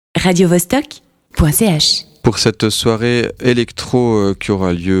radiovostok.ch. Pour cette soirée électro qui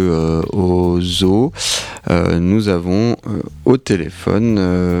aura lieu au zoo, nous avons au téléphone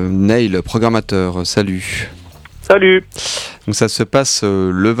Neil, programmateur. Salut. Salut. Donc ça se passe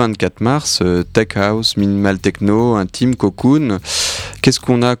le 24 mars, Tech House, Minimal Techno, Intime, Cocoon. Qu'est-ce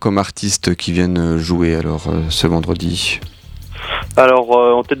qu'on a comme artistes qui viennent jouer alors ce vendredi ? Alors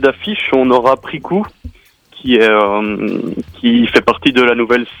en tête d'affiche, on aura Pricou, qui fait partie de la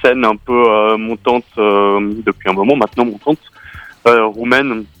nouvelle scène un peu montante depuis un moment maintenant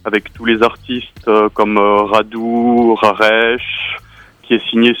roumaine, avec tous les artistes comme Radu, Raresh, qui est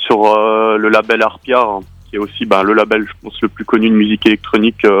signé sur le label Arpiar, qui est aussi le label, je pense, le plus connu de musique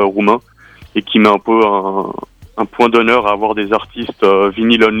électronique roumain, et qui met un peu un point d'honneur à avoir des artistes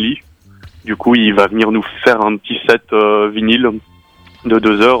vinyl only. Du coup, il va venir nous faire un petit set vinyle de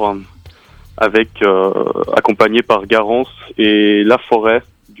 2 heures, accompagné par Garance et La Forêt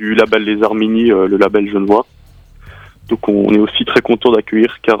du label Les Arminies, le label genevois. Donc on est aussi très content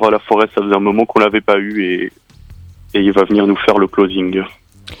d'accueillir, car La Forêt, ça faisait un moment qu'on l'avait pas eu, et il va venir nous faire le closing.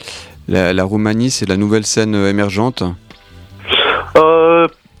 La Roumanie, c'est la nouvelle scène émergente ?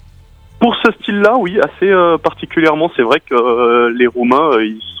 Pour ce style-là, oui, assez particulièrement. C'est vrai que les Roumains,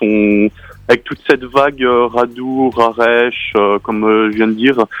 ils sont, avec toute cette vague Radu, Raresh, comme je viens de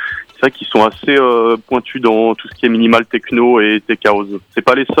dire, c'est vrai qu'ils sont assez pointus dans tout ce qui est minimal techno et tech house. C'est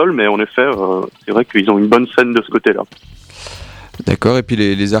pas les seuls, mais en effet, c'est vrai qu'ils ont une bonne scène de ce côté-là. D'accord, et puis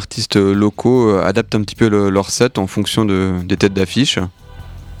les artistes locaux adaptent un petit peu leur set en fonction des têtes d'affiche ?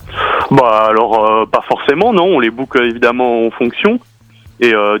 Alors, pas forcément, non, on les book évidemment en fonction.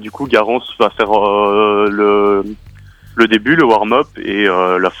 Et du coup, Garance va faire le début, le warm-up, et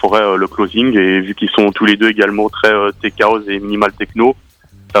La Forêt le closing. Et vu qu'ils sont tous les deux également très tech house et minimal techno,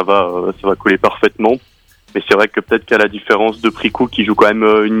 ça va coller parfaitement. Mais c'est vrai que peut-être qu'à la différence de Pricou, qui joue quand même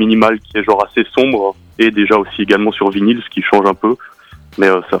une minimale qui est genre assez sombre, et déjà aussi également sur vinyle, ce qui change un peu. Mais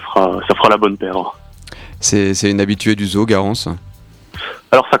ça fera la bonne paire. C'est une habituée du zoo, Garance ?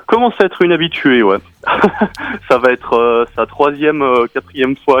 Alors ça commence à être une habituée, ouais. Ça va être sa 3e,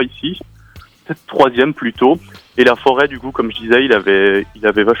 4e fois ici, peut-être 3e plutôt. Et La Forêt, du coup, comme je disais, il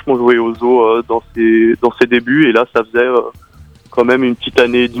avait vachement joué au zoo dans ses débuts, et là ça faisait quand même une petite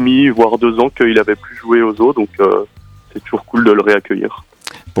année et demie, voire 2 ans qu'il avait plus joué au zoo, donc c'est toujours cool de le réaccueillir.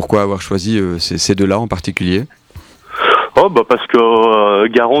 Pourquoi avoir choisi ces deux-là en particulier ? Parce que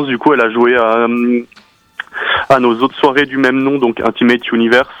Garance, du coup, elle a joué à nos autres soirées du même nom, donc Intimate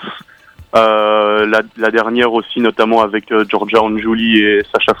Universe, la dernière aussi, notamment avec Georgia Anjuli et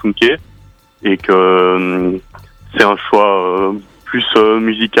Sacha Funke, et que c'est un choix plus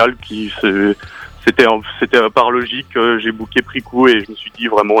musical c'était par logique. J'ai booké Pricou, et je me suis dit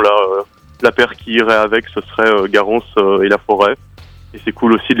vraiment là, la paire qui irait avec, ce serait Garance et La Forêt. Et c'est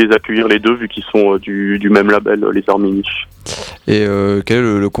cool aussi de les accueillir les deux, vu qu'ils sont du même label, les Arminies. Et quel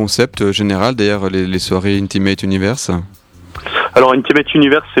est le concept général derrière les soirées Intimate Universe ? Alors Intimate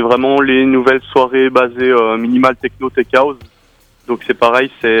Universe, c'est vraiment les nouvelles soirées basées minimal techno tech house. Donc c'est pareil,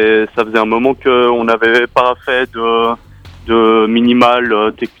 ça faisait un moment qu'on n'avait pas fait de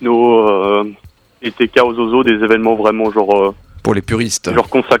minimal techno et tech house au zoo, des événements vraiment genre pour les puristes, genre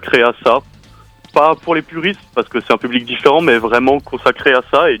consacrés à ça. Pas pour les puristes, parce que c'est un public différent, mais vraiment consacré à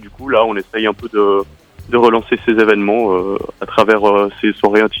ça. Et du coup, là, on essaye un peu de relancer ces événements à travers ces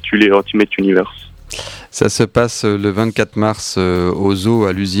soirées intitulées Ultimate Universe. Ça se passe le 24 mars au zoo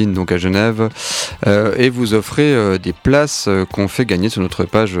à l'usine, donc à Genève. Et vous offrez des places qu'on fait gagner sur notre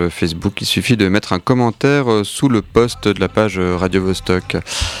page Facebook. Il suffit de mettre un commentaire sous le post de la page Radio Vostok.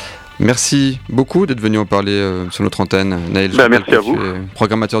 Merci beaucoup d'être venu en parler sur notre antenne, Naël. Merci à vous.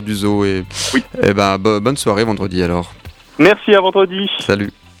 Programmateur du zoo, et oui. Bonne soirée vendredi alors. Merci, à vendredi. Salut.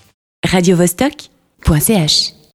 radiovostok.ch